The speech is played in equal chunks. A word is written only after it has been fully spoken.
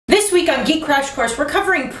on Geek Crash Course, we're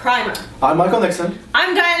covering Primer. I'm Michael Nixon.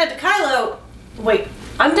 I'm Diana DeKylo. Wait,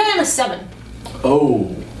 I'm Diana 7.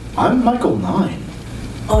 Oh, I'm Michael 9.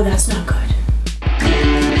 Oh, that's not good.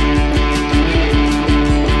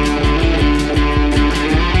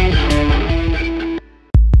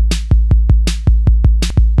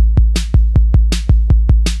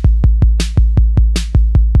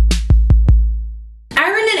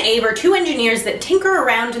 Abe are two engineers that tinker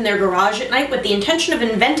around in their garage at night with the intention of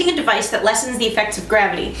inventing a device that lessens the effects of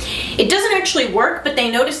gravity. It doesn't actually work, but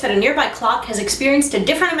they notice that a nearby clock has experienced a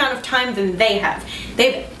different amount of time than they have.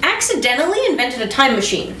 They've accidentally invented a time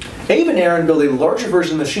machine. Abe and Aaron build a larger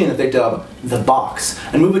version of the machine that they dub the box,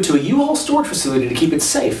 and move it to a U-Haul storage facility to keep it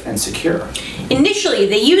safe and secure. Initially,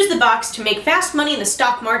 they use the box to make fast money in the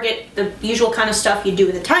stock market, the usual kind of stuff you do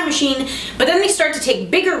with a time machine, but then they start to take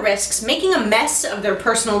bigger risks, making a mess of their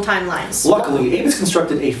personal timelines. Luckily, Abe has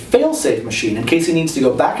constructed a fail-safe machine in case he needs to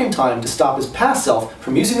go back in time to stop his past self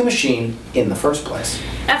from using the machine in the first place.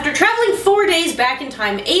 After traveling 4 days back in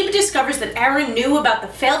time, Abe discovers that Aaron knew about the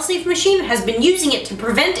fail-safe machine and has been using it to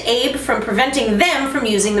prevent Abe from preventing them from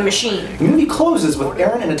using the machine. The movie closes with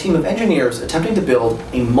Aaron and a team of engineers attempting to build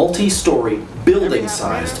a multi-story,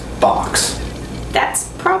 building-sized box. That's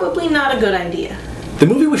probably not a good idea. The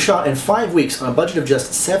movie was shot in 5 weeks on a budget of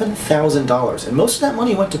just $7,000, and most of that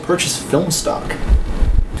money went to purchase film stock.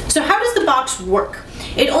 So how does the box work?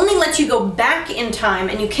 It only lets you go back in time,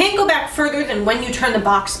 and you can't go back further than when you turn the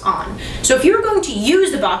box on. So if you were going to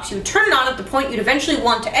use the box, you would turn it on at the point you'd eventually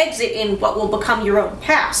want to exit in what will become your own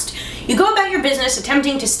past. You go about your business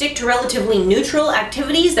attempting to stick to relatively neutral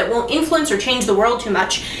activities that won't influence or change the world too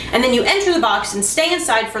much, and then you enter the box and stay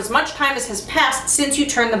inside for as much time as has passed since you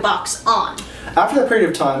turned the box on. After that period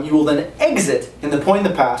of time, you will then exit in the point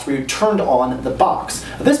in the past where you turned on the box.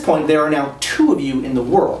 At this point, there are now two of you in the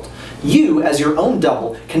world. You, as your own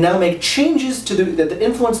double, can now make changes that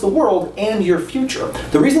influence the world and your future.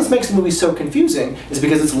 The reason this makes the movie so confusing is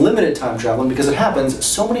because it's limited time travel and because it happens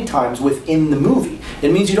so many times within the movie.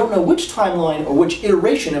 It means you don't know which timeline or which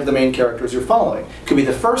iteration of the main characters you're following. It could be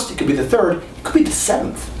the first, it could be the third, it could be the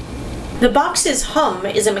seventh. The box's hum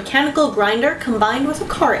is a mechanical grinder combined with a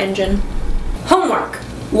car engine. Homework.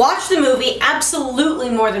 Watch the movie absolutely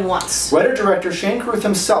more than once. Writer-director Shane Carruth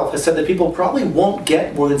himself has said that people probably won't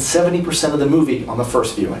get more than 70% of the movie on the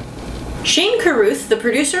first viewing. Shane Carruth, the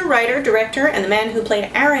producer, writer, director, and the man who played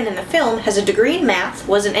Aaron in the film, has a degree in math,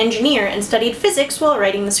 was an engineer, and studied physics while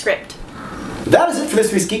writing the script. That is it for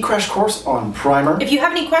this week's Geek Crash Course on Primer. If you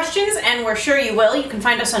have any questions, and we're sure you will, you can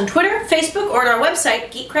find us on Twitter, Facebook, or at our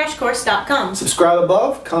website, geekcrashcourse.com. Subscribe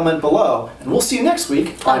above, comment below, and we'll see you next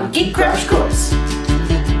week on Geek Crash Course.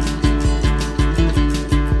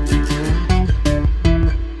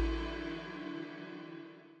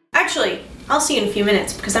 Actually, I'll see you in a few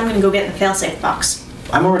minutes because I'm going to go get in the failsafe box.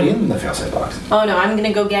 I'm already in the failsafe box. Oh no, I'm going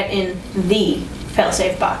to go get in the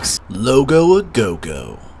failsafe box. Logo a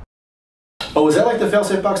go-go. Oh, is that like the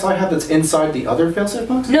failsafe box I have that's inside the other failsafe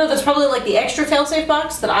box? No, that's probably like the extra failsafe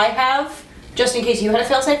box that I have, just in case you had a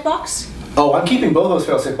failsafe box. Oh, I'm keeping both those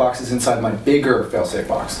failsafe boxes inside my bigger failsafe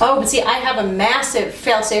box. Oh, but see, I have a massive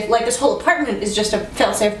failsafe, like this whole apartment is just a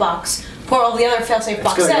failsafe box for all the other failsafe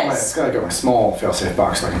boxes. It's gotta go my small failsafe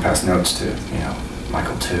box so I can pass notes to,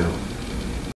 Michael 2.